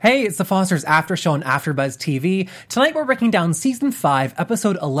Hey, it's the Foster's AfterShow on AfterBuzz TV. Tonight we're breaking down Season 5,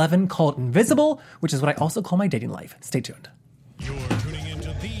 Episode 11, called Invisible, which is what I also call my dating life. Stay tuned. You're tuning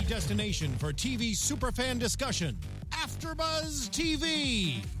into the destination for TV superfan discussion, AfterBuzz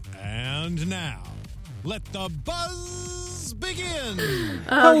TV. And now, let the buzz begin.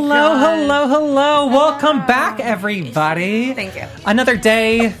 Hello. Welcome back, everybody. Thank you. Another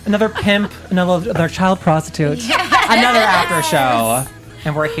day, another pimp, another child prostitute, another AfterShow.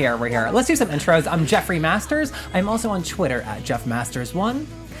 And we're here. Let's do some intros. I'm Jeffrey Masters. I'm also on Twitter at JeffMasters1.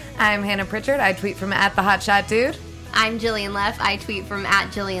 I'm Hannah Pritchard. I tweet from @TheHotShotDude. I'm Jillian Leff. I tweet from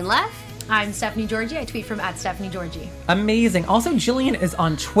 @JillianLeff. I'm Stephanie Georgie. I tweet from @StephanieGeorgie. Amazing. Also, Jillian is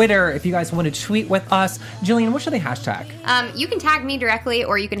on Twitter if you guys want to tweet with us. Jillian, what should they hashtag? You can tag me directly,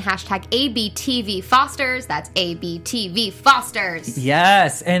 or you can hashtag ABTV Fosters. That's ABTV Fosters.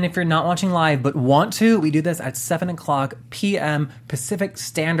 Yes, and if you're not watching live but want to, we do this at 7 o'clock p.m. Pacific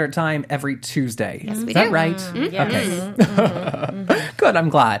Standard Time every Tuesday. Yes, we do. Is that right? Mm-hmm. Okay. Mm-hmm. Good, I'm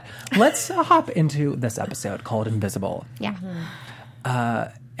glad. Let's hop into this episode called Invisible. Yeah.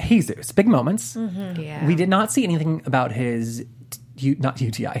 Jesus, big moments. Mm-hmm. Yeah. We did not see anything about his, not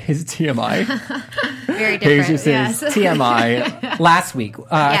UTI, his TMI. Very different. Jesus' TMI last week.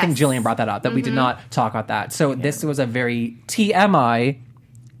 I think Yes. Jillian brought that up, that we did not talk about that. So this was a very TMI,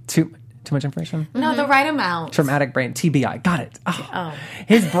 too much information? No, the right amount. Traumatic brain, TBI. Got it.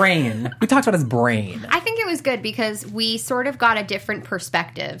 His brain. We talked about his brain. I think it was good because we sort of got a different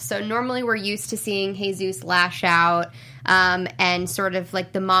perspective. So normally we're used to seeing Jesus lash out and sort of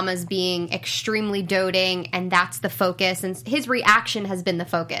like the mamas being extremely doting, and that's the focus. And his reaction has been the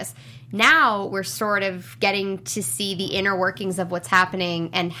focus. Now we're sort of getting to see the inner workings of what's happening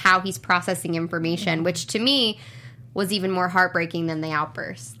and how he's processing information, which to me was even more heartbreaking than the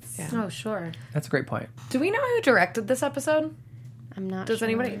outbursts. Yeah. Oh, sure. That's a great point. Do we know who directed this episode? I'm not Does sure.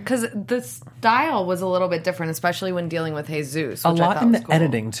 anybody? Because the style was a little bit different, especially when dealing with Jesus. A which I lot thought in was the cool.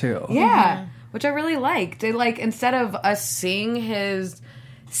 editing, too. Yeah, which I really liked. They, like, instead of us seeing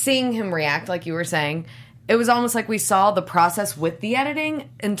him react, like you were saying, it was almost like we saw the process with the editing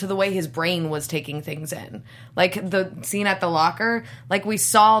into the way his brain was taking things in. Like the scene at the locker, like we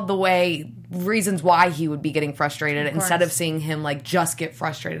saw the reasons why he would be getting frustrated instead of seeing him like just get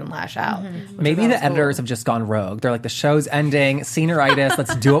frustrated and lash out. Maybe the editors have just gone rogue. They're like, the show's ending, senioritis,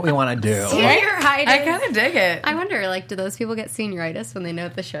 let's do what we want to do. Senioritis. I kind of dig it. I wonder, like, do those people get senioritis when they know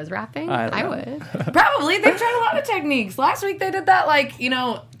the show's wrapping? I would. Probably. They've tried a lot of techniques. Last week they did that, like,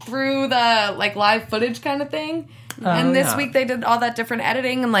 through the, like, live footage kind of thing. And this week they did all that different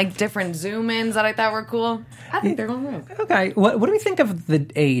editing and, like, different zoom-ins that I thought were cool. I think they're going rogue. Okay, what do we think of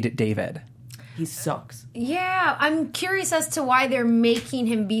the aide, David? He sucks. Yeah, I'm curious as to why they're making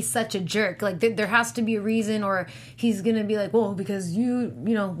him be such a jerk. Like, there has to be a reason, or he's going to be like, well, because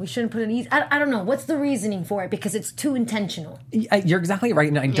we shouldn't put an ease. I don't know. What's the reasoning for it? Because it's too intentional. You're exactly right,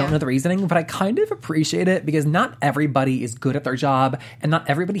 and I don't know the reasoning, but I kind of appreciate it because not everybody is good at their job, and not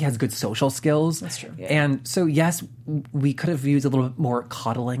everybody has good social skills. That's true. Yeah. And so, yes, we could have used a little bit more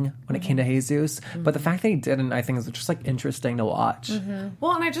coddling when it came to Jesus, but the fact that he didn't, I think, is just, like, interesting to watch.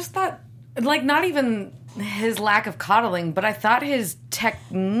 Well, and I just thought, like, not even his lack of coddling, but I thought his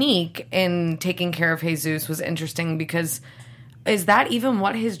technique in taking care of Jesus was interesting because is that even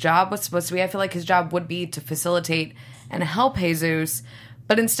what his job was supposed to be? I feel like his job would be to facilitate and help Jesus,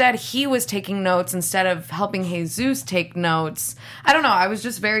 but instead he was taking notes instead of helping Jesus take notes. I don't know. I was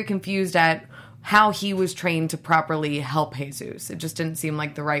just very confused at how he was trained to properly help Jesus. It just didn't seem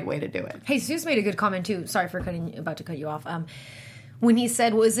like the right way to do it. Jesus made a good comment, too. Sorry for about to cut you off. When he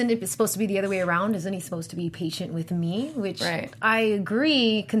said, well, isn't it supposed to be the other way around? Isn't he supposed to be patient with me? Which I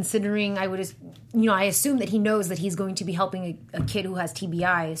agree, considering I assume that he knows that he's going to be helping a kid who has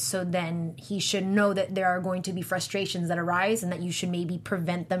TBI. So then he should know that there are going to be frustrations that arise and that you should maybe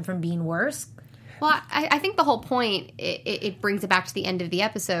prevent them from being worse. Well, I think the whole point, it brings it back to the end of the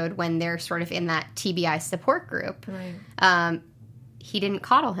episode when they're sort of in that TBI support group. Right. He didn't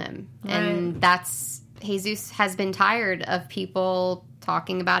coddle him. Right. And Jesus has been tired of people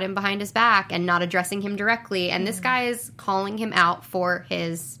talking about him behind his back and not addressing him directly. And this guy is calling him out for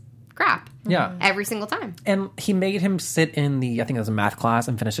his crap. Yeah. Every single time. And he made him sit in I think it was a math class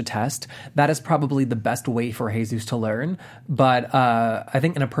and finish a test. That is probably the best way for Jesus to learn. But I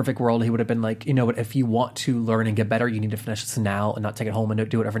think in a perfect world, he would have been like, you know what, if you want to learn and get better, you need to finish this now and not take it home and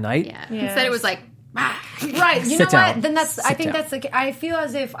do it overnight. Yeah. Instead it was like, right, you know down. what? Then I feel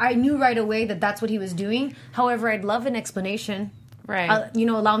as if I knew right away that that's what he was doing. However, I'd love an explanation.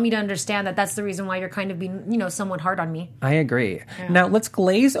 allow me to understand that that's the reason why you're kind of being, somewhat hard on me. I agree. Yeah. Now, let's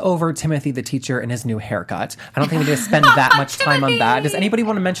glaze over Timothy the teacher and his new haircut. I don't think we need to spend that much time on that. Does anybody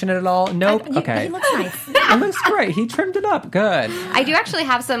want to mention it at all? Nope. Okay. He looks nice. It looks great. He trimmed it up. Good. I do actually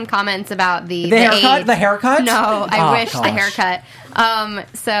have some comments about the haircut. aid. The haircut? No, I wish the haircut.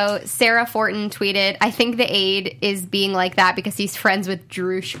 So Sarah Fortin tweeted, "I think the aide is being like that because he's friends with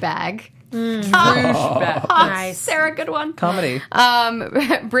Drooshbag." Nice. Sarah, good one. Comedy.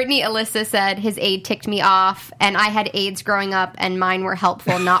 Brittany Alyssa said, his aide ticked me off, and I had aides growing up, and mine were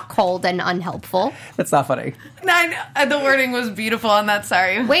helpful, not cold and unhelpful. That's not funny. The wording was beautiful on that.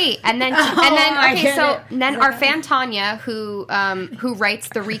 Sorry. Wait, and then our fan Tanya, who writes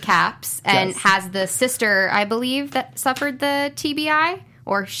the recaps and has the sister, I believe, that suffered the TBI,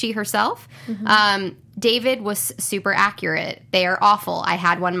 or she herself. Mm-hmm. David was super accurate. They are awful. I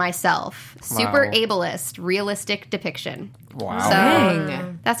had one myself. Super ableist, realistic depiction. Wow.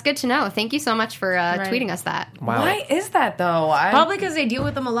 So that's good to know. Thank you so much for tweeting us that. Wow. Why is that, though? Probably because they deal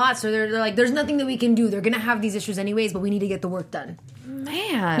with them a lot. So they're like, there's nothing that we can do. They're going to have these issues anyways, but we need to get the work done.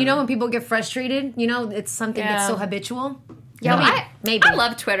 Man. When people get frustrated, it's something that's so habitual. Yo, maybe. I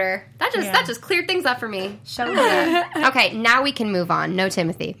love Twitter. That just cleared things up for me. Okay, now we can move on. No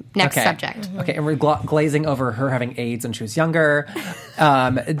Timothy. Next subject. Mm-hmm. Okay, and we're glazing over her having AIDS when she was younger.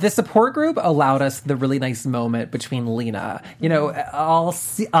 The support group allowed us the really nice moment between Lena. All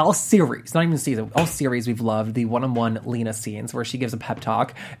series, not even season, all series we've loved the one-on-one Lena scenes where she gives a pep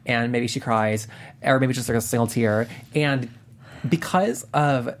talk and maybe she cries or maybe just like a single tear. And because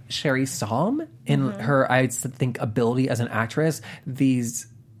of Sherry Salm in her, I think, ability as an actress, these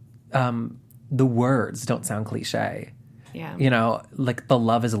the words don't sound cliche. Yeah. Like the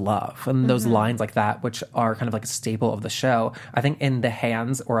love is love. And those lines like that, which are kind of like a staple of the show, I think in the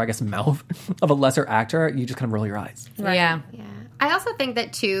hands or I guess mouth of a lesser actor, you just kind of roll your eyes. Right. Yeah. I also think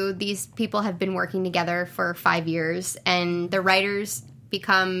that, too, these people have been working together for 5 years and the writers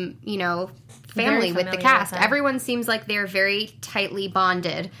become, family with the cast. Everyone seems like they're very tightly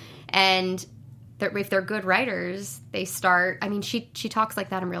bonded, and if they're good writers, they start. I mean, she talks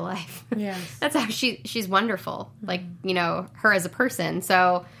like that in real life. Yes, that's how she's wonderful. Like her as a person.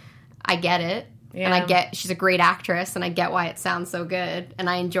 So I get it, and I get she's a great actress, and I get why it sounds so good, and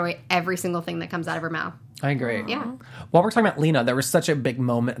I enjoy every single thing that comes out of her mouth. I agree. Yeah. While we're talking about Lena, there was such a big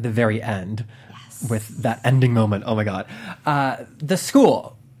moment at the very end. Yes. With that ending moment. Oh my God, the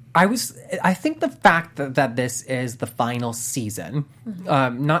school. I think the fact that this is the final season, the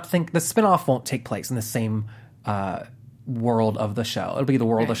spinoff won't take place in the same world of the show. It'll be the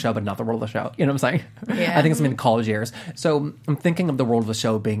world of the show, but not the world of the show. You know what I'm saying? Yeah. I think it's in college years. So I'm thinking of the world of the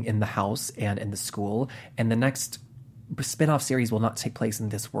show being in the house and in the school, and the next spinoff series will not take place in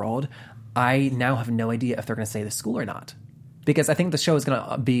this world. I now have no idea if they're going to say the school or not. Because I think the show is going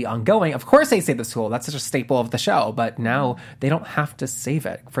to be ongoing. Of course they save the school. That's such a staple of the show. But now they don't have to save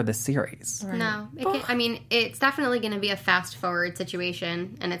it for the series. Right. No. It's definitely going to be a fast-forward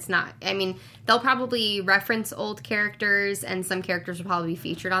situation. And it's not. I mean, they'll probably reference old characters. And some characters will probably be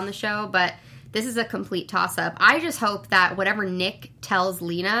featured on the show. But this is a complete toss-up. I just hope that whatever Nick tells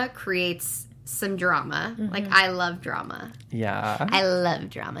Lena creates some drama. Like, I love drama. Yeah. I love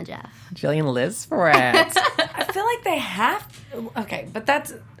drama, Jeff. Jillian lives for it. I feel like they have... Okay, but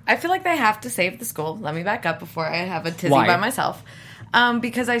I feel like they have to save the school. Let me back up before I have a tizzy by myself.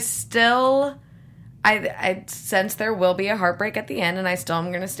 Because I still... I sense there will be a heartbreak at the end, and I still am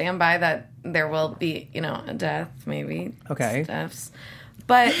going to stand by that there will be, a death, maybe. Okay. Deaths.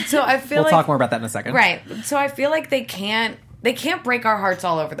 But, so I feel we'll talk more about that in a second. Right. So I feel like they can't break our hearts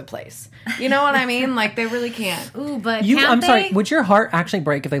all over the place. You know what I mean? Like, they really can't. Ooh, but I'm sorry, would your heart actually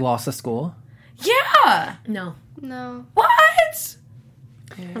break if they lost the school? Yeah! No. What?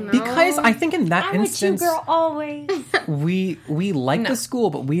 Because I think in that with instance, you, girl, always. we like the school,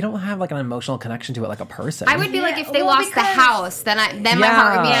 but we don't have like an emotional connection to it like a person. I would be like, if they lost the house, then my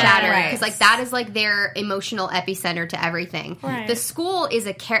heart would be shattered because like that is like their emotional epicenter to everything. Right. The school is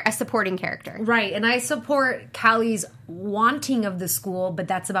a supporting character, right? And I support Callie's wanting of the school, but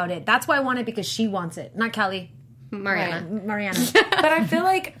that's about it. That's why I want it because she wants it, not Callie. Mariana. But I feel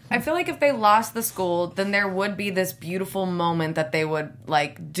like if they lost the school, then there would be this beautiful moment that they would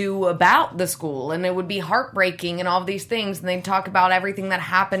like do about the school, and it would be heartbreaking and all of these things, and they'd talk about everything that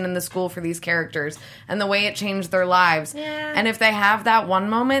happened in the school for these characters and the way it changed their lives. Yeah. And if they have that one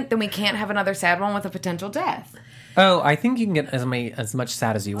moment, then we can't have another sad one with a potential death. Oh, I think you can get as much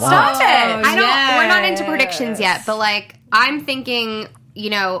sad as you want. Stop it! We're not into predictions yet, but like I'm thinking,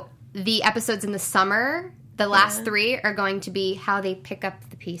 the episodes in the summer. The last 3 are going to be how they pick up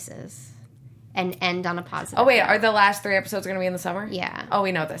the pieces. and end on a positive. Oh, wait, are the last 3 episodes going to be in the summer? Yeah. Oh,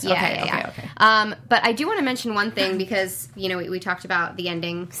 we know this. Yeah, Okay. But I do want to mention one thing because, we talked about the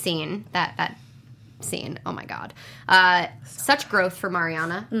ending scene, that scene. Oh, my God. Such growth for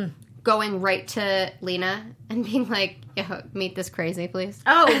Mariana. Going right to Lena and being like, yo, meet this crazy, please.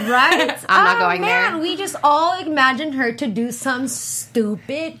 Oh, right. I'm not going there. We just all imagined her to do some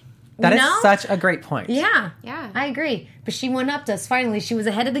stupid... That is such a great point. Yeah. Yeah. I agree. But she went up to us finally. She was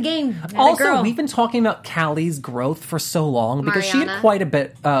ahead of the game. Also, we've been talking about Callie's growth for so long because she had quite a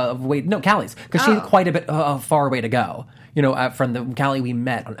bit of way... No, Callie's. Because she had quite a bit far way to go. From the Callie we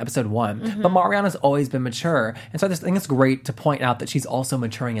met on episode 1. Mm-hmm. But Mariana's always been mature. And so I just think it's great to point out that she's also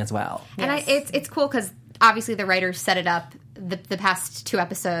maturing as well. Yes. And it's cool because obviously the writers set it up the past 2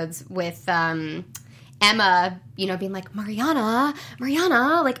 episodes with... Emma, being like, Mariana,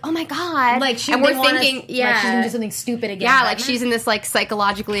 like, oh my God. Like, and we're thinking, like she's going to do something stupid again. Yeah, like she's in this, like,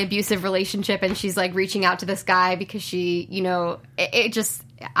 psychologically abusive relationship and she's, like, reaching out to this guy because she,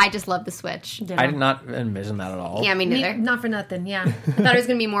 I just love the switch. I did not envision that at all. Yeah, me neither. Not for nothing, yeah. I thought it was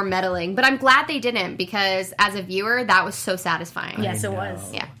going to be more meddling. But I'm glad they didn't because as a viewer, that was so satisfying. Yes, it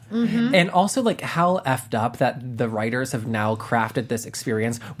was. Yeah. Mm-hmm. And also, like, how effed up that the writers have now crafted this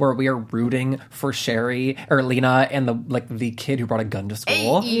experience where we are rooting for Sherry or Lena and the kid who brought a gun to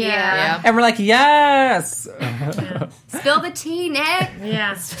school. Yeah. And we're like, yes! Spill the tea, Nick.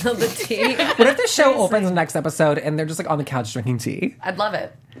 Yeah. Spill the tea. What if the show opens the next episode and they're just, like, on the couch drinking tea? I'd love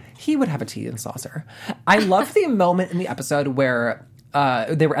it. He would have a tea and saucer. I love the moment in the episode where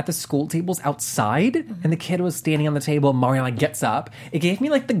they were at the school tables outside and the kid was standing on the table and Mariana gets up. It gave me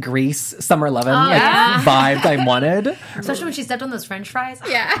like the Grease Summer 11 vibe I wanted. Especially when she stepped on those French fries.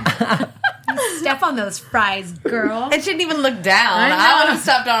 Yeah. Step on those fries, girl. And she didn't even look down. I would have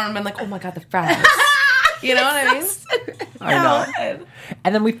stepped on and been like, oh my God, the fries. You know what I mean? I know.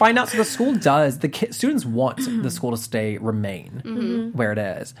 And then we find out, so the school does, students want the school to remain where it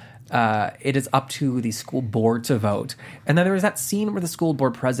is. It is up to the school board to vote. And then there was that scene where the school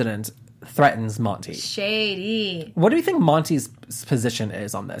board president threatens Monty. Shady. What do you think Monty's position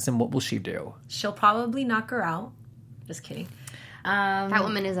is on this, and what will she do? She'll probably knock her out. Just kidding. That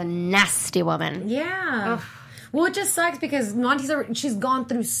woman is a nasty woman. Yeah. Ugh. Well, it just sucks because she's gone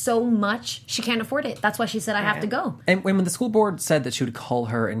through so much. She can't afford it. That's why she said, I have to go. And when the school board said that she would call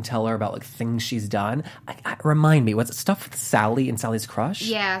her and tell her about things she's done, remind me, was it stuff with Sally and Sally's crush?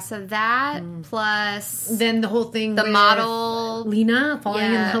 Yeah, so that plus... Then the whole thing the with model... Lena falling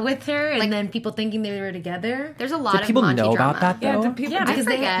in love with her and then people thinking they were together. There's a lot of people Monty know drama. about that, though? Yeah, do people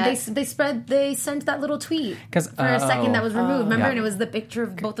because they sent that little tweet for a second that was removed. Remember? And it was the picture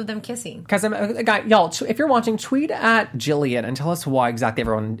of both of them kissing. Because, y'all, if you're watching, tweet at Jillian and tell us why exactly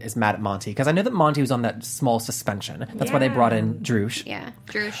everyone is mad at Monty. Because I know that Monty was on that small suspension. That's why they brought in Droosh. Yeah,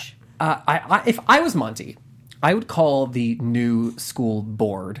 Droosh. If I was Monty, I would call the new school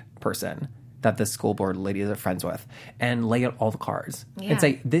board person that the school board lady is friends with and lay out all the cards and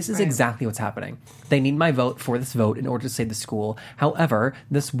say, this is exactly what's happening. They need my vote for this vote in order to save the school. However,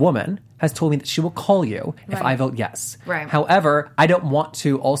 this woman has told me that she will call you if I vote yes. Right. However, I don't want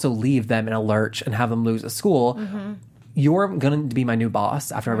to also leave them in a lurch and have them lose a school. Mm-hmm. You're going to be my new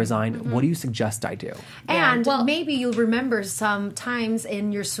boss after I resign. Mm-hmm. What do you suggest I do? And maybe you'll remember some times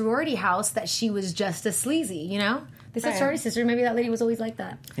in your sorority house that she was just as sleazy, you know? They said sorority sister. Maybe that lady was always like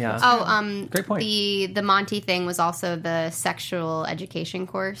that. Yeah. Oh, great point. The Monty thing was also the sexual education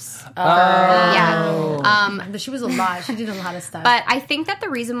course. Oh. Yeah. She was a lot. She did a lot of stuff. But I think that the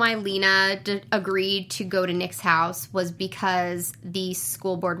reason why Lena agreed to go to Nick's house was because the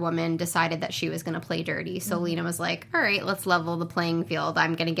school board woman decided that she was going to play dirty. So Lena was like, all right, let's level the playing field.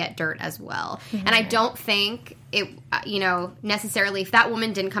 I'm going to get dirt as well. Mm-hmm. And I don't think it, necessarily, if that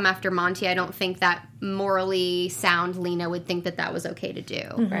woman didn't come after Monty, I don't think that morally sound Lena would think that that was okay to do.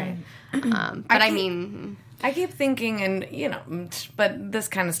 Mm-hmm. Right. But I mean... I keep thinking, and, but this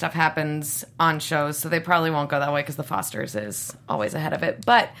kind of stuff happens on shows, so they probably won't go that way because the Fosters is always ahead of it.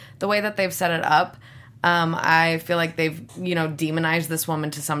 But the way that they've set it up, I feel like they've, demonized this woman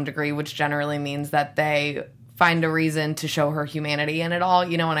to some degree, which generally means that they find a reason to show her humanity in it all,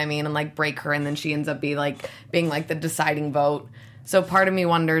 you know what I mean? And, break her, and then she ends up being the deciding vote. So part of me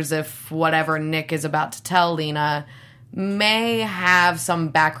wonders if whatever Nick is about to tell Lena may have some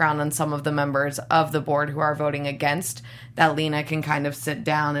background on some of the members of the board who are voting against, that Lena can kind of sit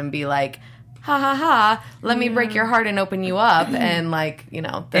down and be like, ha ha ha, let me break your heart and open you up, and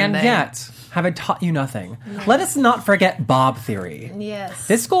yet, have I taught you nothing? Yes. Let us not forget Bob theory. Yes.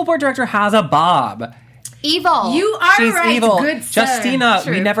 This school board director has a Bob. Evil. You are She's right. evil. Good sir. Justina,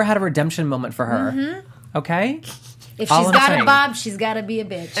 True. we never had a redemption moment for her. Mm-hmm. Okay? If she's got a bob, she's got to be a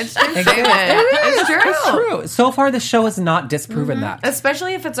bitch. It's true. It's true. So far, the show has not disproven that.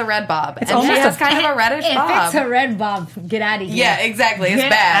 Especially if it's a red bob. It's and she has kind of a reddish bob. If it's a red bob, get out of here. Yeah, exactly. It's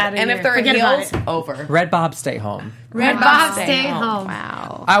bad. And if they're in heels, over. Red bob, stay home. Red bob, stay home.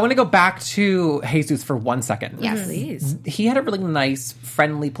 Wow. I want to go back to Jesus for 1 second. Yes. Please. He had a really nice,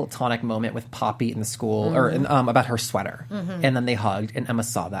 friendly, platonic moment with Poppy in the school, or about her sweater. And then they hugged, and Emma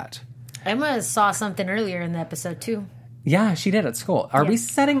saw that. Emma saw something earlier in the episode, too. Yeah, she did at school. Are we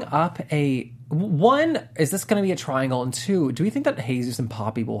setting up one, is this going to be a triangle? And two, do we think that Jesus and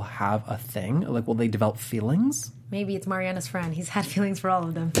Poppy will have a thing? Like, will they develop feelings? Maybe it's Mariana's friend. He's had feelings for all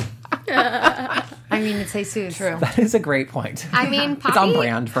of them. I mean, it's Jesus. True. That is a great point. I mean, Poppy... It's on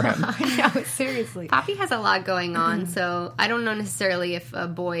brand for him. I know, seriously. Poppy has a lot going on, so I don't know necessarily if a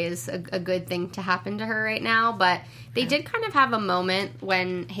boy is a good thing to happen to her right now, but they did kind of have a moment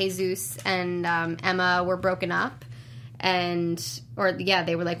when Jesus and Emma were broken up.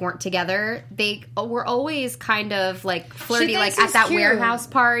 They were like weren't together. They were always kind of like flirty, like at that warehouse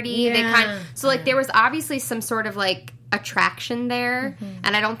party. Yeah. There was obviously some sort of like attraction there,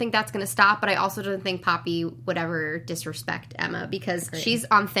 and I don't think that's going to stop. But I also don't think Poppy would ever disrespect Emma because she's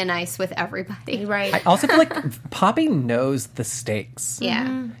on thin ice with everybody. Right. I also feel like Poppy knows the stakes.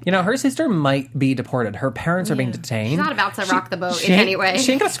 Yeah. You know, her sister might be deported. Her parents are being detained. She's not about to rock the boat in any way.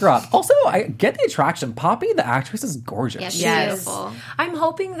 She ain't gonna screw up. Also, I get the attraction. Poppy, the actress, is gorgeous. Yeah, she's beautiful. I'm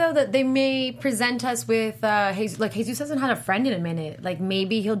hoping, though, that they may present us with Jesus. Like, Jesus hasn't had a friend in a minute. Like,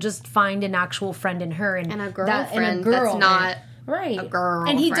 maybe he'll just find an actual friend in her. And a girlfriend that's not... Right. A girl.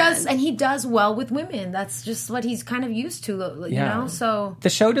 And he does well with women. That's just what he's kind of used to, you know? So the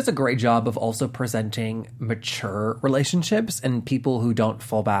show does a great job of also presenting mature relationships and people who don't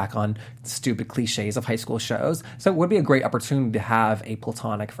fall back on stupid cliches of high school shows. So it would be a great opportunity to have a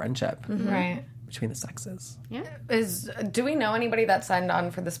platonic friendship. Right. Between the sexes. Yeah. Do we know anybody that signed on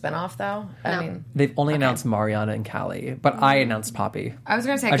for the spinoff, though? No. I mean, they've only announced Mariana and Callie, but I announced Poppy. I was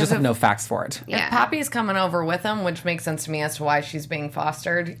going to say, I just have no facts for it. If Poppy's coming over with him, which makes sense to me as to why she's being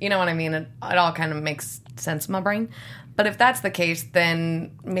fostered, you know what I mean? It all kind of makes sense in my brain. But if that's the case,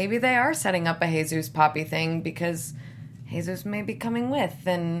 then maybe they are setting up a Jesus Poppy thing because Jesus may be coming with,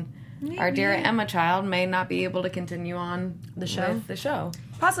 and our dear Emma child may not be able to continue on the show.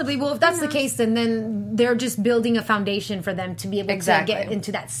 Possibly. Well, if that's the case, then they're just building a foundation for them to be able to get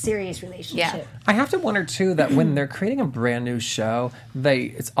into that serious relationship. Yeah. I have to wonder, too, that when they're creating a brand new show,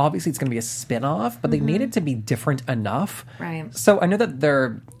 it's going to be a spin-off, but they need it to be different enough. Right. So I know that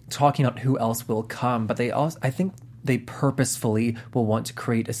they're talking about who else will come, but I think they purposefully will want to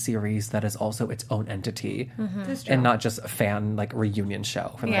create a series that is also its own entity and not just a fan reunion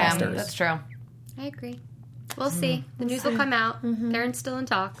show for the Masters. That's true. I agree. We'll see. The news will come out. They're still in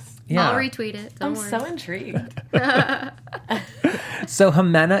talks. Yeah. I'll retweet it. Don't worry. So intrigued. So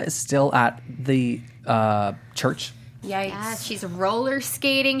Jimena is still at the church. Yikes. Yeah, she's roller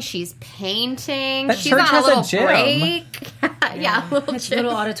skating. She's painting. That she's church on has a little a gym. break. Yeah, a little gym.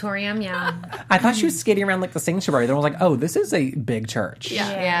 Little auditorium, yeah. I thought she was skating around like the sanctuary. Then I was like, oh, this is a big church. Yeah.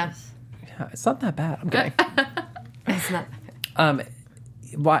 Yeah, it's not that bad. I'm kidding. It's not.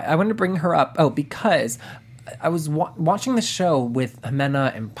 Why I wanted to bring her up? Oh, because I was watching the show with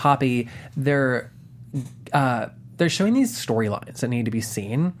Jimena and Poppy. They're showing these storylines that need to be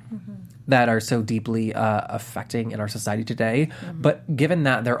seen that are so deeply affecting in our society today. But given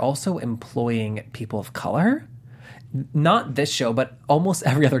that, they're also employing people of color. Not this show, but almost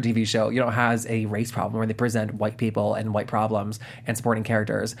every other TV show, has a race problem where they present white people and white problems and supporting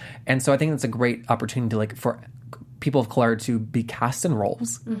characters. And so I think it's a great opportunity for people of color to be cast in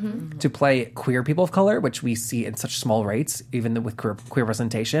roles, to play queer people of color, which we see in such small rates, even with queer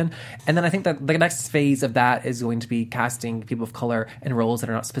representation. And then I think that the next phase of that is going to be casting people of color in roles that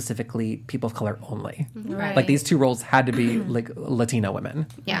are not specifically people of color only. Right. Like these two roles had to be Latino women.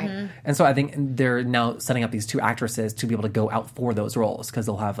 Yeah. And so I think they're now setting up these two actresses to be able to go out for those roles because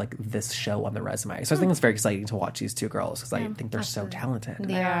they'll have this show on their resume. So I think it's very exciting to watch these two girls because I think they're so talented.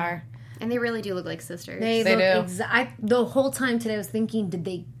 They are. And they really do look like sisters. They do. The whole time today I was thinking, did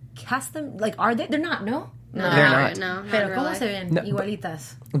they cast them? Are they? They're not, no? No, They're not. No, Pero not ¿cómo really. se ven? No,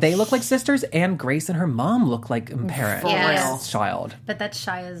 Igualitas. They look like sisters, and Grace and her mom look like a parent. Yes. Child. But that's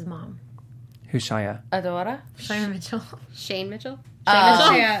Shia's mom. Who's Shia? Adora? Shia Mitchell. Shane Mitchell?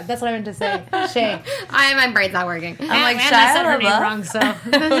 Shia, that's what I meant to say. Shay. My brain's not working. I'm like, I said her Shia name LaBeouf? wrong,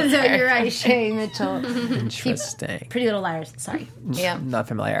 so you're right, Shay Mitchell. Interesting. Pretty Little Liars. Sorry. Yeah. Not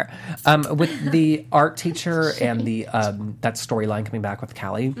familiar. With the art teacher and the that storyline coming back with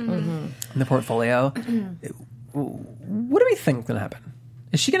Callie in the portfolio, what do we think is going to happen?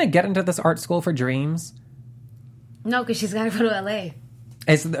 Is she going to get into this art school for dreams? No, because she's got to go to LA.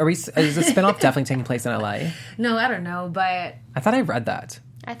 Is the spinoff definitely taking place in LA? No, I don't know, but I thought I read that.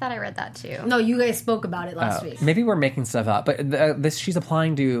 I thought I read that too. No, you guys spoke about it last week. Maybe we're making stuff up, but she's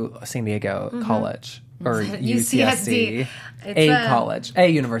applying to San Diego College or UCSD, college, a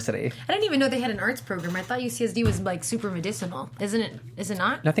university. I didn't even know they had an arts program. I thought UCSD was like super medicinal, isn't it? Is it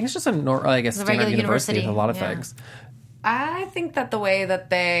not? I think it's just a standard university with a lot of things. I think that the way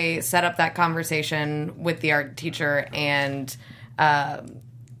that they set up that conversation with the art teacher and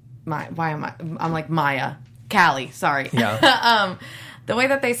Maya, Callie, sorry. Yeah. The way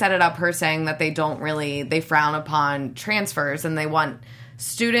that they set it up, her saying that they frown upon transfers and they want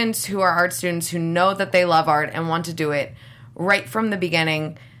students who are art students who know that they love art and want to do it right from the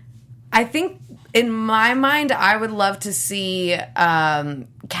beginning. I think in my mind, I would love to see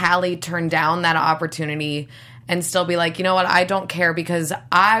Callie turn down that opportunity and still be like, you know what, I don't care because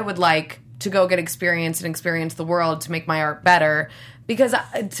I would like to go get experience and experience the world to make my art better. Because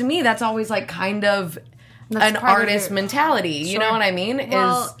to me, that's always like kind of an artist mentality. You know what I mean?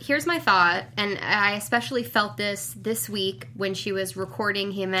 Well, here's my thought, and I especially felt this week when she was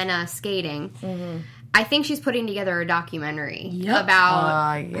recording Jimena skating. Mm-hmm. I think she's putting together a documentary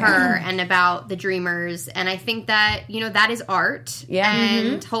about her and about the Dreamers, and I think that, that is art,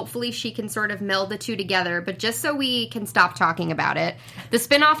 and hopefully she can sort of meld the two together, but just so we can stop talking about it, the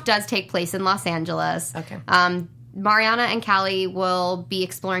spinoff does take place in Los Angeles. Okay. Mariana and Callie will be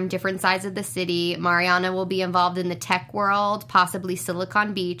exploring different sides of the city. Mariana will be involved in the tech world, possibly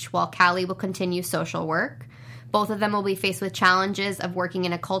Silicon Beach, while Callie will continue social work. Both of them will be faced with challenges of working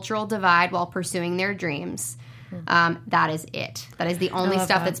in a cultural divide while pursuing their dreams. That is it. That is the only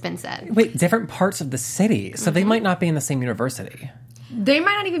stuff that's been said. Wait, different parts of the city. So they might not be in the same university. They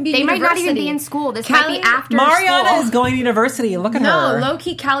might not even be. They might not even be in school. This might be after Mariana school. is going to university. Look at her. No,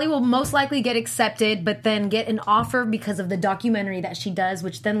 low-key, Callie will most likely get accepted, but then get an offer because of the documentary that she does,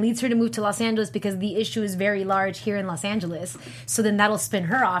 which then leads her to move to Los Angeles because the issue is very large here in Los Angeles. So then that'll spin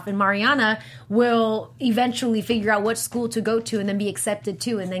her off, and Mariana will eventually figure out what school to go to and then be accepted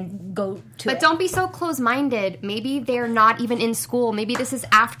to, and then go to. But don't be so close-minded. Maybe they're not even in school. Maybe this is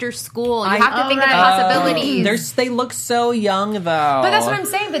after school. You have to think of the possibilities. They look so young, though. But that's what I'm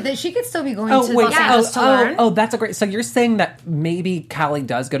saying, but she could still be going to Los Angeles to learn. Oh, that's a great... So you're saying that maybe Callie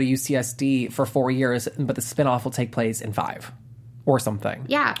does go to UCSD for 4 years, but the spinoff will take place in 5 or something.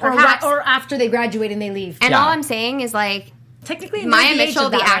 Yeah, or after they graduate and they leave. And all I'm saying is, like... Technically, Maya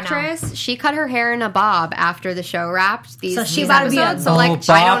Mitchell, the actress, she cut her hair in a bob after the show wrapped. So she's about to be I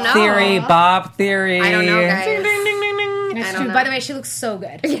don't know. Bob Theory. I don't know, guys. Ding, ding, ding, ding, ding. That's true. By the way, she looks so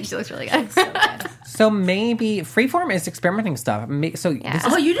good. Yeah, she looks really good. So good. So maybe Freeform is experimenting stuff. So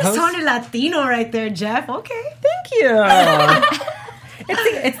you just sounded Latino right there, Jeff. Okay, thank you.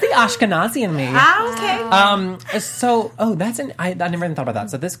 It's the Ashkenazi in me. Okay. I never even thought about that.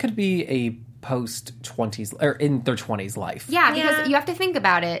 So this could be a post-20s or in their 20s life. Yeah, because you have to think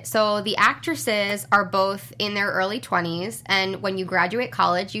about it. So the actresses are both in their early 20s, and when you graduate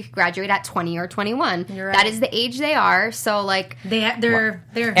college, you graduate at 20 or 21. You're right. That is the age they are. So like they dress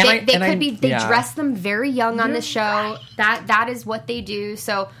them very young on the show. That is what they do.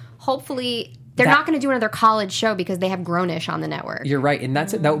 So hopefully they're not going to do another college show because they have Grownish on the network. You're right, and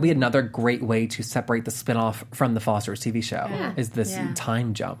that would be another great way to separate the spinoff from the Fosters TV show. Yeah. Is this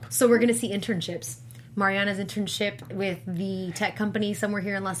time jump? So we're going to see internships. Mariana's internship with the tech company somewhere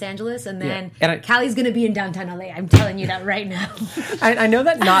here in Los Angeles, and then Callie's going to be in downtown LA. I'm telling you that right now. I know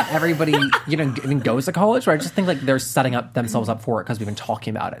that not everybody even goes to college, but I just think like they're setting up themselves up for it because we've been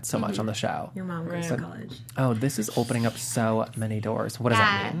talking about it so much on the show. Your mom goes to college. Oh, this is opening up so many doors. What does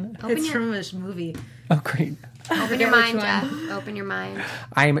that mean? It's from this movie. Oh, great. Open your mind, Jeff. Open your mind.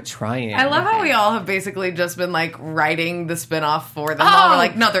 I'm trying. I love how we all have basically just been like writing the spinoff for them. All we're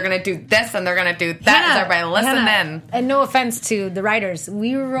like, no, they're going to do this and they're going to do that. Is everybody listen in? And no offense to the writers,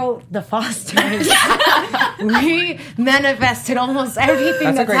 we wrote The Fosters. We manifested almost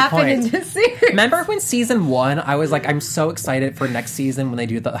everything that's happened in this series. Remember when season 1, I was like, I'm so excited for next season when they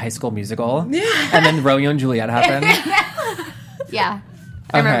do the High School Musical, and then Romeo and Juliet happened. Yeah.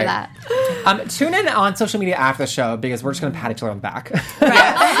 I remember that. Tune in on social media after the show because we're just going to pat each other on the back.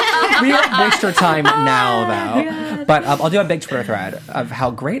 We don't waste your time now, though. But I'll do a big Twitter thread of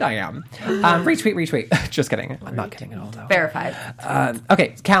how great I am. Retweet. Just kidding. I'm not kidding at all, though. Verified.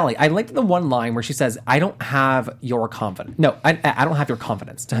 Okay, Callie, I liked the one line where she says, I don't have your confidence. No, I don't have your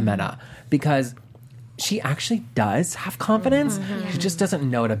confidence to Jimena because she actually does have confidence. She just doesn't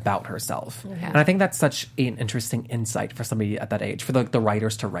know it about herself. Yeah. And I think that's such an interesting insight for somebody at that age, for the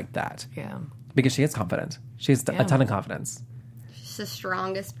writers to write that. Yeah. Because she is confident. She has a ton of confidence. She's the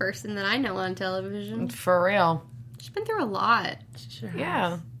strongest person that I know on television. For real. She's been through a lot. Sure.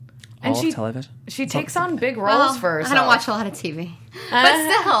 Yeah. And all television. She takes on big roles for herself. I don't watch a lot of TV.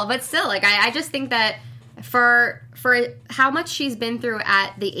 But still, like, I just think that for how much she's been through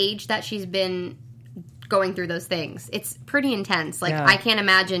at the age that she's been going through those things, it's pretty intense. Like, I can't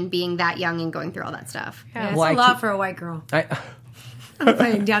imagine being that young and going through all that stuff. Yeah, it's a lot for a white girl. I'm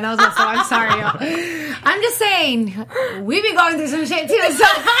playing down. That was also. I'm sorry, y'all. I'm just saying we be going through some shit too. So.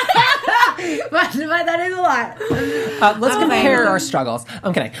 but that is a lot. Let's compare our struggles.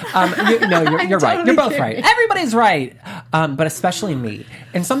 I'm kidding. You're right. Totally you're both right. Everybody's right, but especially me.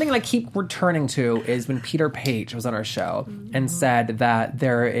 And something I keep returning to is when Peter Page was on our show and said that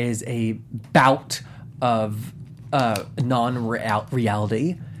there is a bout of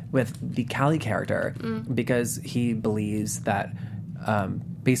non-reality with the Callie character because he believes that.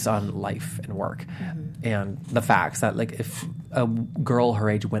 Based on life and work and the facts that, like, if a girl her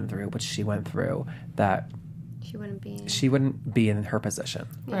age went through what she went through, that she wouldn't be in her position.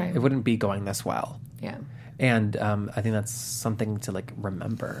 Right. It wouldn't be going this well. Yeah. And I think that's something to, like,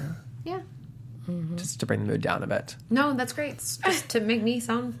 remember. Yeah. Just to bring the mood down a bit. No, that's great. It's just to make me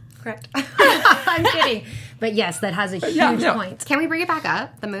sound correct. I'm kidding. But yes, that has a huge point. Can we bring it back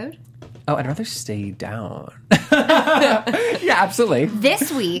up, the mood? Oh, I'd rather stay down. Yeah, absolutely.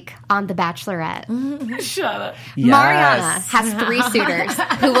 This week on The Bachelorette. Shut up. Yes. Mariana has 3 suitors.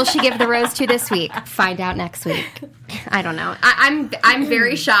 Who will she give the rose to this week? Find out next week. I don't know. I'm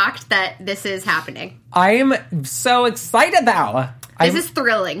very shocked that this is happening. I'm so excited though. This is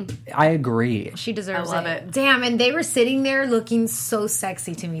thrilling. I agree. She deserves it. I love it. Damn, and they were sitting there looking so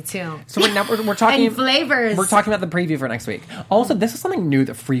sexy to me too. So we're talking and flavors. We're talking about the preview for next week. Also, this is something new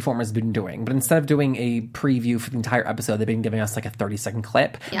that Freeform has been doing. But instead of doing a preview for the entire episode, they've been giving us like a 30-second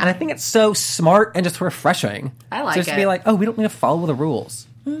clip. Yeah. And I think it's so smart and just refreshing. I like just it. To be like, oh, we don't need to follow the rules.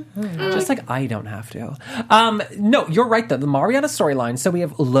 Just like I don't have to. No, you're right though. The Mariana storyline. So we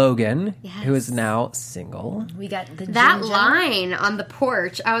have Logan, who is now single. We got that ginger line on the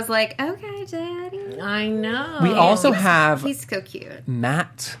porch. I was like, okay, Daddy. I know. We also have he's so cute.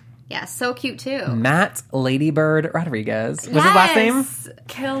 Matt. Yeah, so cute too. Matt Ladybird Rodriguez. Was his last name?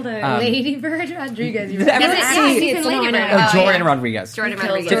 Killed it. Ladybird Rodriguez. Did everybody see Jordan Rodriguez? Jordan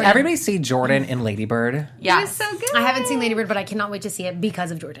Rodriguez. Did everybody see Jordan in Ladybird? Yeah, he was so good. I haven't seen Ladybird, but I cannot wait to see it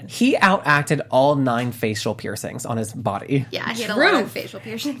because of Jordan. He outacted all 9 facial piercings on his body. Yeah, he had a lot of facial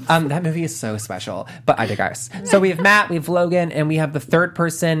piercings. That movie is so special, but I digress. So we have Matt, we have Logan, and we have the third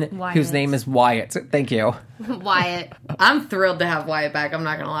person whose name is Wyatt. Thank you. Wyatt. I'm thrilled to have Wyatt back. I'm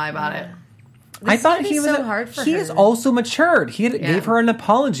not going to lie about it. I thought he was so hard for he her. is also matured. He gave her an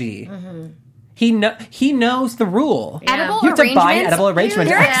apology. He knows the rule. Yeah. You have to buy edible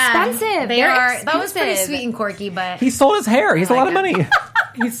arrangements. They're expensive. They're expensive. That was pretty sweet and quirky, but He sold his hair. He's a lot of money.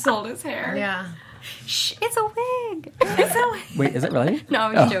 He sold his hair. yeah. Shh, it's a wig. It's a wig. Wait, is it really? No,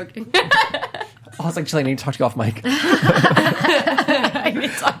 I was joking. I was like, Chile, I need to talk to you off mic.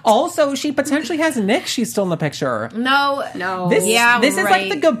 Also, she potentially has Nick. She's still in the picture. No. This is right.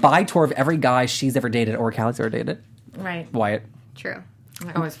 like the goodbye tour of every guy she's ever dated or Callie's ever dated. Right. Wyatt. True.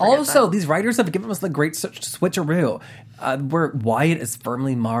 I always forget Also, that. these writers have given us the great switcheroo, where Wyatt is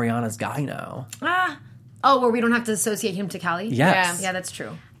firmly Mariana's guy now. Oh, where we don't have to associate him to Callie? Yes. Yeah, that's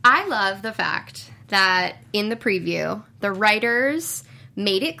true. I love the fact that in the preview, the writers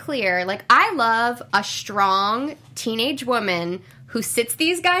made it clear, like, I love a strong teenage woman who sits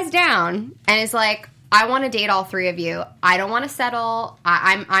these guys down and is like, I want to date all 3 of you. I don't want to settle.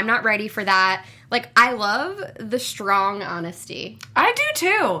 I'm not ready for that. Like, I love the strong honesty. I do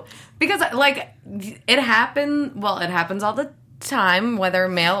too. Because, like, it happens all the time, whether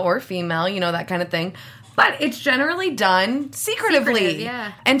male or female, you know, that kind of thing. But it's generally done secretively.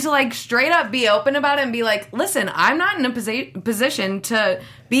 Yeah. And to, like, straight up be open about it and be like, listen, I'm not in a position to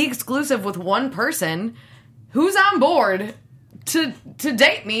be exclusive with one person who's on board to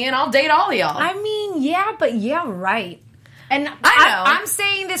date me, and I'll date all of y'all. I mean, yeah, but yeah, right. And I know. I'm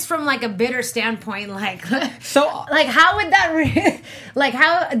saying this from like a bitter standpoint, like So, like how would that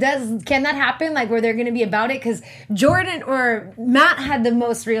can that happen? Like where they're going to be about it? Because Jordan or Matt had the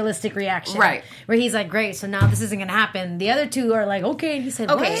most realistic reaction, right? Where he's like, "Great, so now this isn't going to happen." The other 2 are like, "Okay," and he said,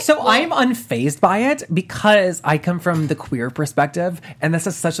 Okay. "What?" So I'm unfazed by it because I come from the queer perspective, and this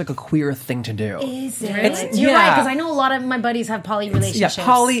is such like a queer thing to do. Is it? It's- You're right, yeah. because I know a lot of my buddies have poly relationships. Yeah,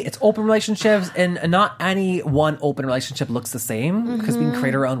 poly, it's open relationships, and not any one open relationship looks the same because we can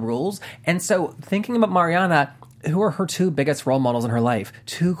create our own rules. And so thinking about Mariana, who are her two biggest role models in her life?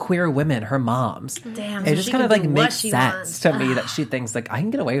 Two queer women, her moms. Damn, it so just she kind of can like do what makes she sense wants. to me that she thinks like, I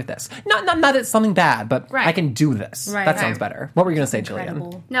can get away with this. Not that it's something bad, but I can do this. That sounds better. What were you going to say,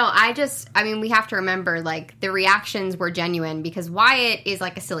 Jillian? No, we have to remember, like, the reactions were genuine because Wyatt is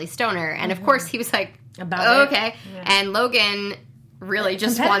like a silly stoner. And of course he was like, okay. Yeah. And Logan really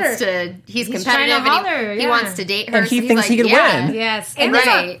just wants to, he's competitive and he wants to date her. And he thinks he can win. Yes. And,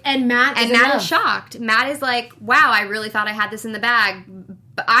 and Matt is shocked. Matt is like, wow, I really thought I had this in the bag.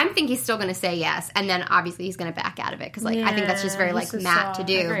 But I think he's still going to say yes. And then obviously he's going to back out of it. Because like I think that's just very like Matt to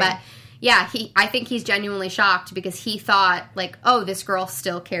do. But yeah, I think he's genuinely shocked because he thought like, oh, this girl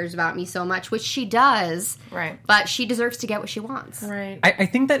still cares about me so much, which she does. Right. But she deserves to get what she wants. Right. I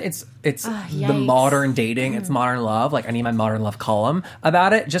think that it's the modern dating, it's modern love. Like I need my modern love column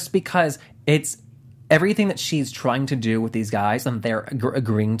about it just because it's everything that she's trying to do with these guys and they're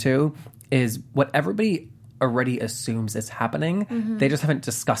agreeing to is what everybody already assumes is happening. They just haven't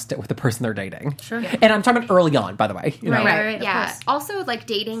discussed it with the person they're dating. Sure. Yeah. And I'm talking about early on, by the way. You know? Right. Yeah. Also, like,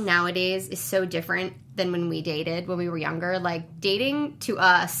 dating nowadays is so different than when we dated when we were younger. Like, dating to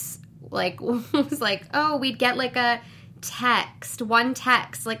us, like, was like, oh, we'd get, like, one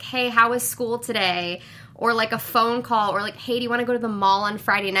text, like, hey, how was school today? Or like a phone call, or like, hey, do you want to go to the mall on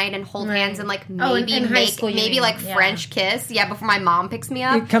Friday night and hold hands and like maybe French kiss? Yeah, before my mom picks me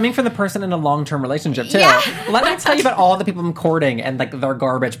up. Coming from the person in a long-term relationship too. Yeah. Let me tell you about all the people I'm courting and like their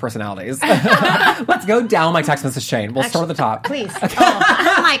garbage personalities. Let's go down my text message chain. We'll start at the top. Please. Okay.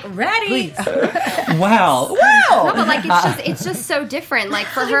 I'm like, ready. Wow. No, but like it's just so different. Like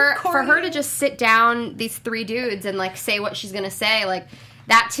for her to just sit down these three dudes and like say what she's gonna say, like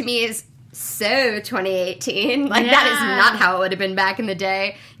that to me is so 2018. Like that is not how it would have been back in the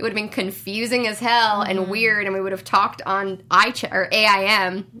day. It would have been confusing as hell and weird, and we would have talked on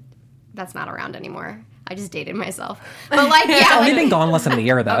AIM. That's not around anymore. I just dated myself. But like, yeah, it's only been gone less than a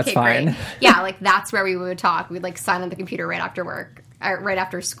year though. Okay, it's fine. Great. Yeah, like that's where we would talk. We'd like sign on the computer right after work, or right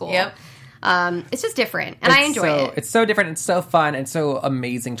after school. Yep. It's just different, and I enjoy it. It's so different. It's so fun. It's so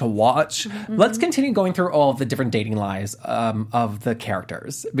amazing to watch. Let's continue going through all of the different dating lives of the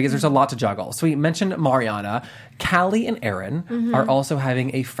characters because there's a lot to juggle. So we mentioned Mariana. Callie and Aaron are also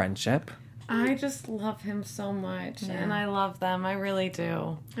having a friendship. I just love him so much, and I love them. I really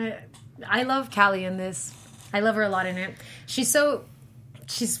do. I love Callie in this. I love her a lot in it.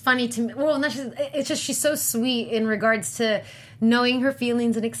 She's funny to me. Well, she's so sweet in regards to knowing her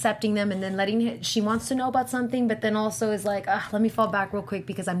feelings and accepting them, and then she wants to know about something, but then also is like, let me fall back real quick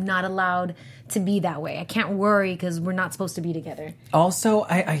because I'm not allowed to be that way. I can't worry because we're not supposed to be together. Also,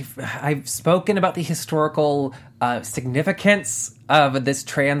 I've spoken about the historical significance of this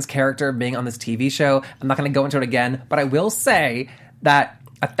trans character being on this TV show. I'm not going to go into it again, but I will say that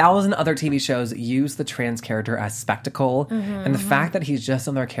 1,000 other TV shows use the trans character as spectacle, and the fact that he's just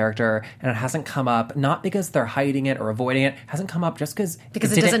another character and it hasn't come up, not because they're hiding it or avoiding it, hasn't come up just because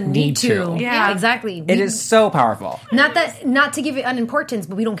it doesn't need to. Yeah, exactly. It is so powerful. Not to give it unimportance,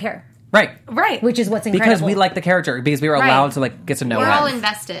 but we don't care. Right. Which is what's incredible. Because we like the character, because we were allowed to like get to know him. We're all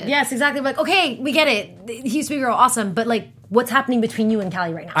invested. Yes, exactly. Like, okay, we get it. He used to be a girl, awesome, but like, what's happening betwin you and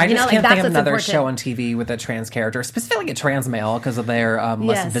Callie right now? I just can't think of another important. show on TV with a trans character, specifically a trans male, because they're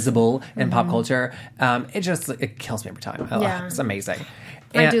less visible in pop culture. It kills me every time. It's amazing.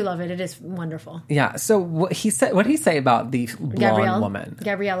 I do love it. It is wonderful. Yeah. So what did he say about the blonde woman?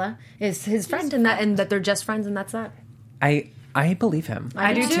 Gabriella is his friend, and that they're just friends, and that's that. I believe him.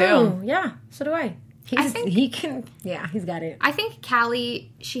 I do too. Yeah, so do I. He's got it. I think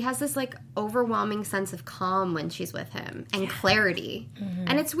Callie, she has this like overwhelming sense of calm when she's with him and clarity.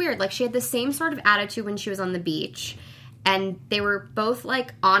 And it's weird. Like she had the same sort of attitude when she was on the beach, and they were both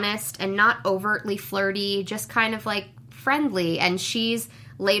like honest and not overtly flirty, just kind of like friendly. And she's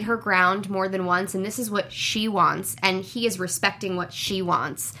laid her ground more than once, and this is what she wants, and he is respecting what she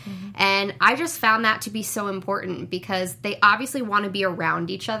wants. And I just found that to be so important because they obviously want to be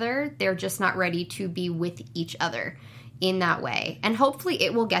around each other. They're just not ready to be with each other in that way. And hopefully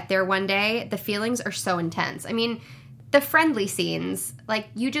it will get there one day. The feelings are so intense. I mean, the friendly scenes, like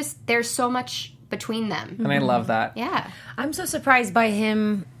there's so much between them. And I love that. Yeah. I'm so surprised by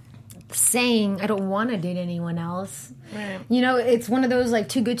him saying, I don't want to date anyone else. Right. You know, it's one of those like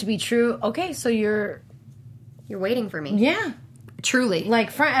too good to be true. Okay, so you're waiting for me. Yeah. Truly.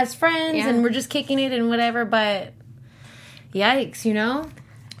 Like as friends, and we're just kicking it and whatever, but yikes, you know?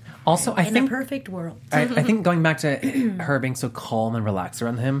 Also, I think in a perfect world. I think going back to her being so calm and relaxed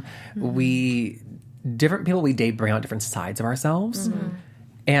around him, different people we date bring out different sides of ourselves.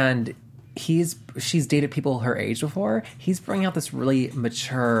 And she's dated people her age before. He's bringing out this really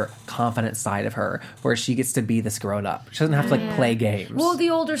mature, confident side of her where she gets to be this grown up. She doesn't have to like play games. Well, the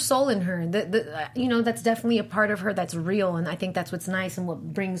older soul in her, that's definitely a part of her that's real, and I think that's what's nice and what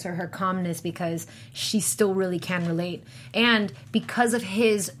brings her calmness, because she still really can relate, and because of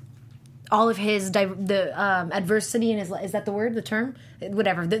all of his adversity in his life. Is that the word, the term?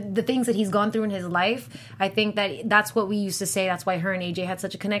 Whatever. The things that he's gone through in his life, I think that's what we used to say. That's why her and AJ had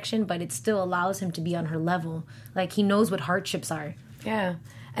such a connection, but it still allows him to be on her level. Like, he knows what hardships are. Yeah.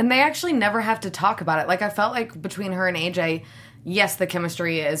 And they actually never have to talk about it. Like, I felt like between her and AJ, yes, the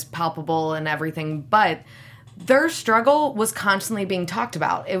chemistry is palpable and everything, but their struggle was constantly being talked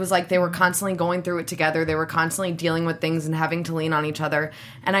about. It was like they were constantly going through it together. They were constantly dealing with things and having to lean on each other.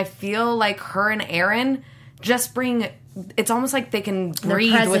 And I feel like her and Aaron just it's almost like they can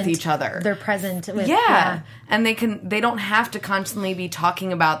breathe with each other. They're present with, yeah. And they don't have to constantly be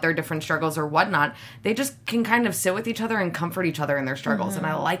talking about their different struggles or whatnot. They just can kind of sit with each other and comfort each other in their struggles. And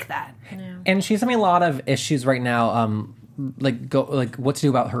I like that. Yeah. And she's having a lot of issues right now, what to do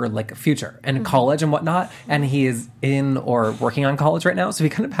about her future and college and whatnot, and he is in or working on college right now, so he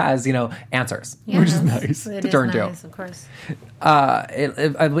kind of has answers, which is nice to turn to. Of course.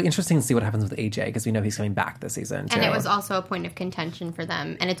 It'll be interesting to see what happens with AJ, because we know he's coming back this season too. And it was also a point of contention for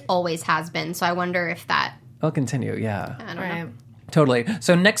them, and it always has been. So I wonder if that will continue. Yeah, I don't know. Totally.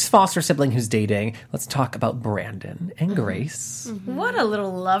 So next foster sibling who's dating, let's talk about Brandon and Grace. Mm-hmm. What a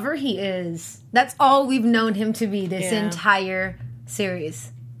little lover he is. That's all we've known him to be this entire series.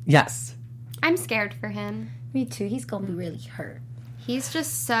 Yes. I'm scared for him. Me too. He's going to be really hurt. He's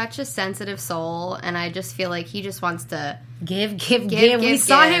just such a sensitive soul, and I just feel like he just wants to give. We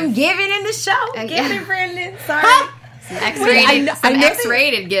saw him giving in the show. Give it, Brandon. Sorry.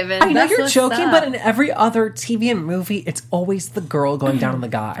 X-rated given. I know you're joking, but in every other TV and movie, it's always the girl going down on the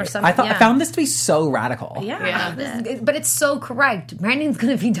guy. I found this to be so radical. Yeah. But it's so correct. Brandon's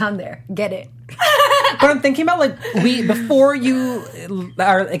going to be down there. Get it. But I'm thinking about before you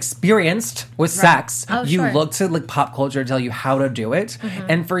are experienced with sex, you look to pop culture to tell you how to do it. Mm-hmm.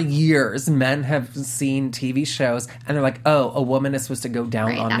 And for years, men have seen TV shows and they're like, "Oh, a woman is supposed to go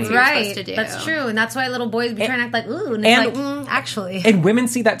down on me." Right, to do. That's true, and that's why little boys be trying to act like, "Ooh," and it's actually, and women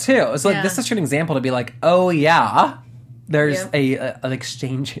see that too. So this is an example to be like, "Oh yeah." There's an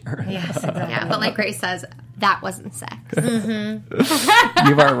exchange here. Yes, exactly. Yeah, but like Grace says, that wasn't sex. Mm-hmm.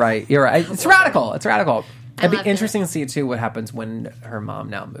 You are right. You're right. It's radical. It'd be interesting to see, too, what happens when her mom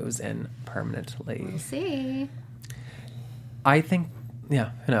now moves in permanently. We'll see. I think, who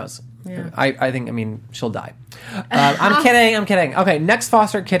knows? Yeah. I think, she'll die. I'm kidding. Okay, next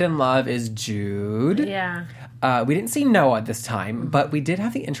foster kid in love is Jude. Yeah. We didn't see Noah this time, but we did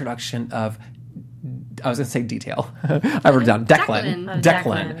have the introduction of, I was going to say detail. I wrote it down.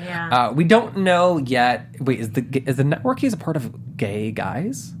 Declan. Yeah. We don't know yet. Wait, is the network he's a part of gay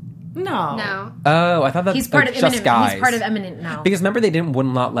guys? No. Oh, I thought that's he's part of just Eminent. guys. He's part of Eminent now. Because remember, they would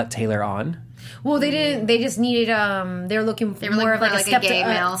not let Taylor on. Well, they didn't. They just needed. They were looking for more of a gay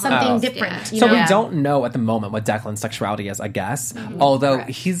male, something different. So we don't know at the moment what Declan's sexuality is, I guess. Mm-hmm. Although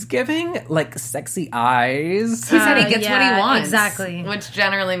he's giving sexy eyes. He said he gets what he wants, exactly, which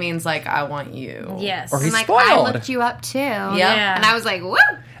generally means I want you. Yes, or he's spoiled. I looked you up too. Yeah, and I was like, woo.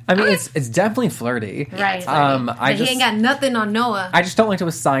 It's definitely flirty. Right. But he ain't got nothing on Noah. I just don't like to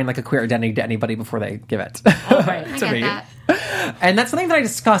assign a queer identity to anybody before they give it to me. That. And that's something that I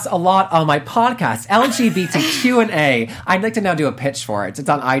discuss a lot on my podcast, LGBT Q&A. I'd like to now do a pitch for it. It's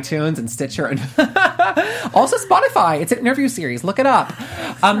on iTunes and Stitcher and also Spotify. It's an interview series. Look it up.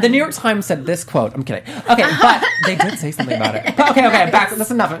 The New York Times said this quote. I'm kidding. Okay, but they did say something about it. Okay, back.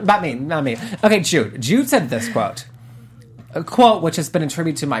 That's enough about me, not me. Okay, Jude. Jude said this quote. A quote which has been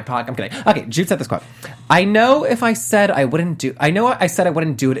attributed to my podcast. I'm kidding. Okay, Jude said this quote. I know I said I wouldn't do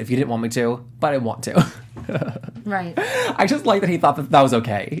it if you didn't want me to, but I want to. Right. I just like that he thought that was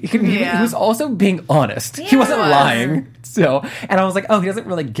okay. He was also being honest. Yeah, he wasn't lying. So, and I was like, he doesn't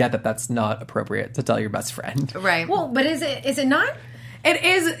really get that that's not appropriate to tell your best friend. Right. Well, but is it not? It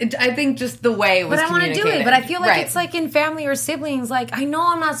is, I think, just the way it was communicated. But I want to do it. But I feel like it's like in family or siblings, I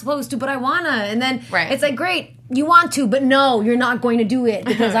know I'm not supposed to, but I want to. And then it's like, great, you want to, but no, you're not going to do it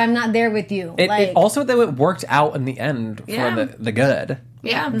because I'm not there with you. It also, though, it worked out in the end for the good.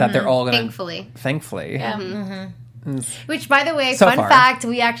 Yeah. That they're all going to... Thankfully. Yeah. Mm-hmm. Which, by the way, fun fact,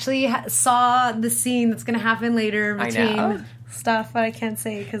 we actually saw the scene that's going to happen later between... stuff, but I can't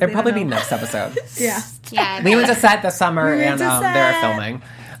say because it'll probably be next episode. Yeah. We went to set this summer and they're filming.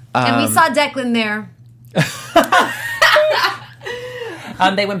 And we saw Declan there.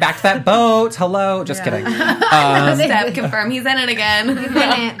 They went back to that boat. Hello. Just kidding. Steph confirmed. He's in it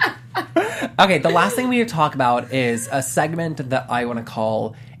again. Okay, the last thing we need to talk about is a segment that I want to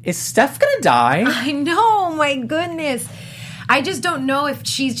call, is Steph gonna die? I know, my goodness. I just don't know if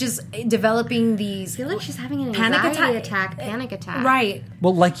she's just developing these... I feel like she's having an anxiety panic attack. Right.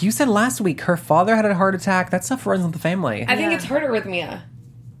 Well, like you said last week, her father had a heart attack. That stuff runs with the family. I think it's heart arrhythmia.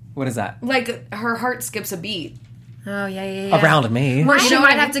 What is that? Like, her heart skips a beat. Oh, yeah. Around me. Or she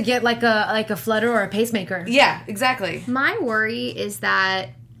might have to get like a flutter or a pacemaker. Yeah, exactly. My worry is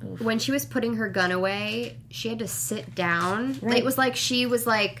that when she was putting her gun away, she had to sit down. Right. It was like she was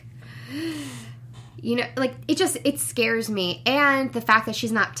like... You know, like, it scares me. And the fact that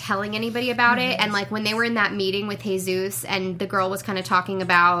she's not telling anybody about it. And, like, when they were in that meeting with Jesus and the girl was kind of talking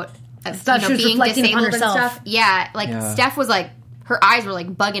about stuff, being disabled and stuff. Yeah, Steph was, like, her eyes were,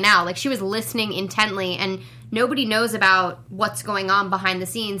 like, bugging out. Like, she was listening intently. And nobody knows about what's going on behind the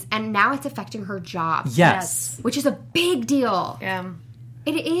scenes. And now it's affecting her job. Yes. Which is a big deal. Yeah.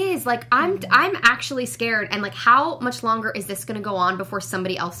 It is. Like, I'm actually scared. And, like, how much longer is this going to go on before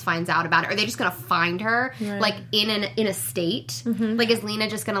somebody else finds out about it? Are they just going to find her, like, in a state? Mm-hmm. Like, is Lena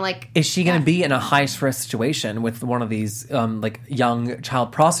just going to, like... Is she going to be in a high-stress situation with one of these, like, young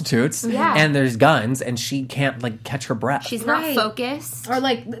child prostitutes? Yeah. And there's guns, and she can't, like, catch her breath. She's not focused. Or,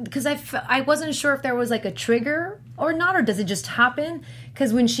 like, because I wasn't sure if there was, like, a trigger or not, or does it just happen?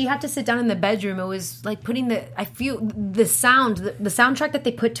 Because when she had to sit down in the bedroom, it was like putting the soundtrack that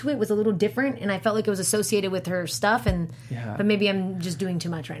they put to it was a little different, and I felt like it was associated with her stuff. But maybe I'm just doing too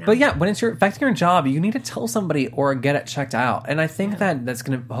much right now. But yeah, when it's affecting your job, you need to tell somebody or get it checked out. And I think that's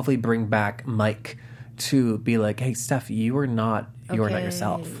going to hopefully bring back Mike to be like, "Hey, Steph, you are not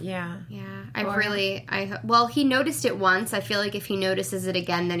yourself." Yeah. Well, he noticed it once. I feel like if he notices it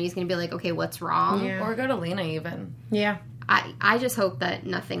again, then he's going to be like, "Okay, what's wrong?" Yeah. Or go to Lena even. Yeah. I just hope that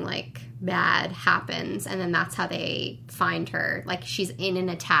nothing, like, bad happens, and then that's how they find her. Like, she's in an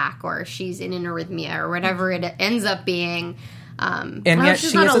attack, or she's in an arrhythmia, or whatever it ends up being. And yet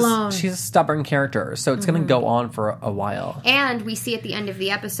she's a stubborn character, so it's going to go on for a while. And we see at the end of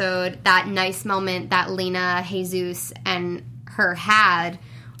the episode that nice moment that Lena, Jesus, and her had,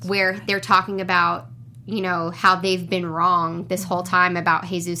 where they're talking about, you know, how they've been wrong this whole time about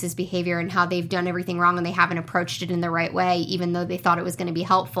Jesus' behavior and how they've done everything wrong and they haven't approached it in the right way, even though they thought it was going to be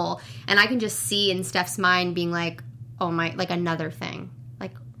helpful. And I can just see in Steph's mind being like, oh my, like another thing.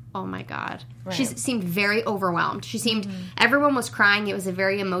 Like, oh my God. Right. She seemed very overwhelmed. She seemed, everyone was crying. It was a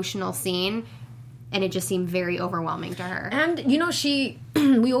very emotional scene. And it just seemed very overwhelming to her. And, you know,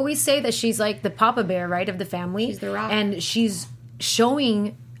 we always say that she's like the Papa Bear, right, of the family. She's the rock. And she's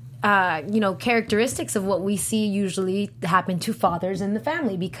showing... characteristics of what we see usually happen to fathers in the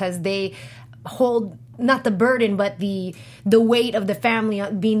family, because they hold not the burden but the weight of the family,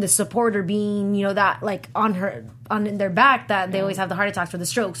 being the supporter, being, you know, that like on their back, that they always have the heart attacks or the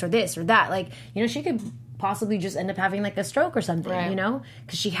strokes or this or that. Like, you know, she could possibly just end up having like a stroke or something, you know,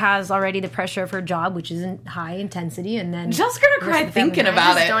 because she has already the pressure of her job, which isn't high intensity, and then just gonna cry thinking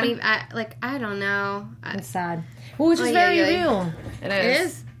about it. Don't even I don't know. It's sad. Well, which is very real. It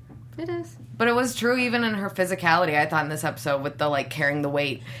is. It is. But it was true even in her physicality, I thought, in this episode, with the, like, carrying the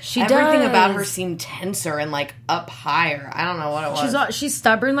weight. Everything about her seemed tenser and, like, up higher. I don't know what it was. She's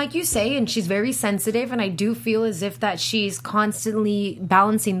stubborn, like you say, and she's very sensitive, and I do feel as if that she's constantly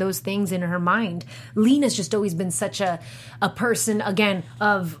balancing those things in her mind. Lena's just always been such a person, again,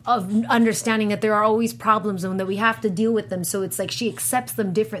 of understanding that there are always problems and that we have to deal with them, so it's like she accepts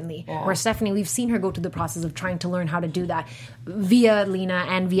them differently. Yeah. Where Stephanie, we've seen her go through the process of trying to learn how to do that via Lena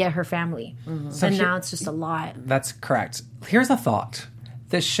and via her family. Mm-hmm. So now it's just a lot. That's correct. Here's a thought.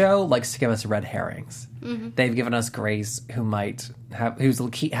 This show likes to give us red herrings. Mm-hmm. They've given us Grace, who has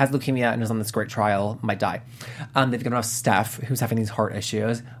leukemia and is on this great trial, might die. They've given us Steph, who's having these heart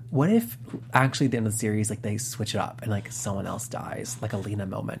issues. What if actually at the end of the series, like, they switch it up and, like, someone else dies, like a Lena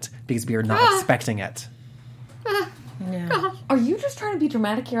moment, because we are not expecting it. Yeah. Are you just trying to be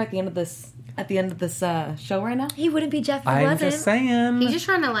dramatic here at the end of this show right now? He wouldn't be Jeff if he I'm wasn't. just saying. He's just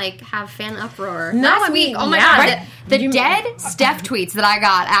trying to, like, have fan uproar. No, last week, oh my God, right? the dead Steph tweets that I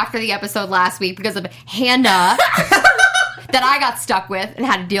got after the episode last week because of Hannah that I got stuck with and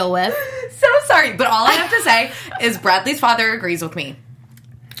had to deal with. So sorry, but all I have to say is Bradley's father agrees with me.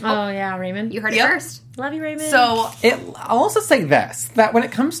 Oh, yeah, Raymond. You heard it first. Love you, Raymond. So, I'll also say this, that when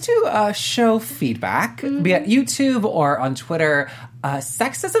it comes to show feedback, be it YouTube or on Twitter,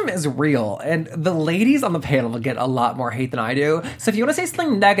 sexism is real, and the ladies on the panel get a lot more hate than I do. So if you want to say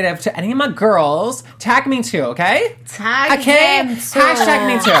something negative to any of my girls, tag me too, okay? Tag me too. Hashtag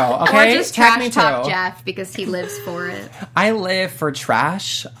me too, okay? Or just tag trash me talk too. Jeff because he lives for it. I live for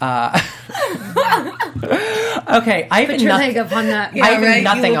trash. Okay, I have leg up on that. I have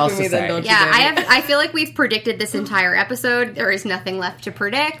nothing else to say. I feel like we've predicted this entire episode. There is nothing left to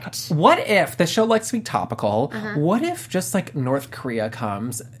predict. What if the show likes to be topical? What if just like North Korea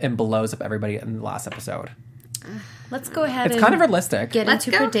comes and blows up everybody in the last episode? Let's go ahead. It's kind of realistic. Get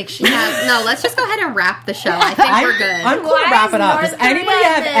into predictions. Yeah, no, let's just go ahead and wrap the show. I think we're good. I'm going to wrap it up. Does anybody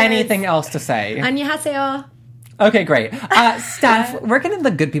have anything else to say? 안녕하세요. Okay, great. Steph, where can the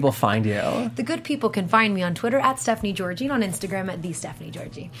good people find you? The good people can find me on Twitter at Stephanie Georgie and on Instagram at the Stephanie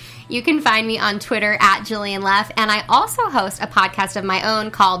Georgie. You can find me on Twitter at Jillian Leff, and I also host a podcast of my own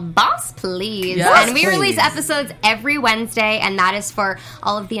called Boss Please. Yes, and we release episodes every Wednesday, and that is for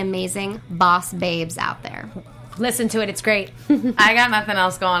all of the amazing boss babes out there. Listen to it. It's great. I got nothing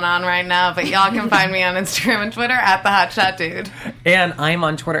else going on right now, but y'all can find me on Instagram and Twitter at the Hotshot Dude. And I'm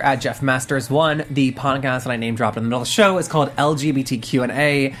on Twitter at JeffMasters1. The podcast that I name dropped in the middle of the show is called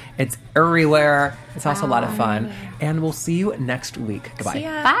LGBTQ&A. It's everywhere. It's also a lot of fun. And we'll see you next week. Goodbye. See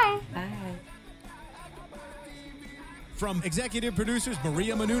ya. Bye. Bye. From executive producers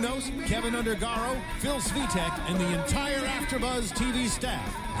Maria Menounos, Kevin Undergaro, Phil Svitek, and the entire AfterBuzz TV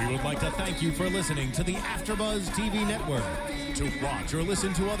staff, we would like to thank you for listening to the AfterBuzz TV network. To watch or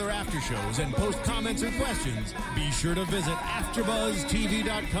listen to other after shows and post comments or questions, be sure to visit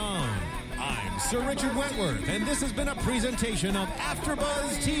AfterBuzzTV.com. I'm Sir Richard Wentworth, and this has been a presentation of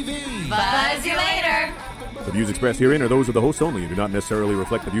AfterBuzz TV. Buzz you later. The views expressed herein are those of the hosts only and do not necessarily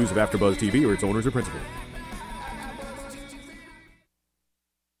reflect the views of AfterBuzz TV or its owners or principals.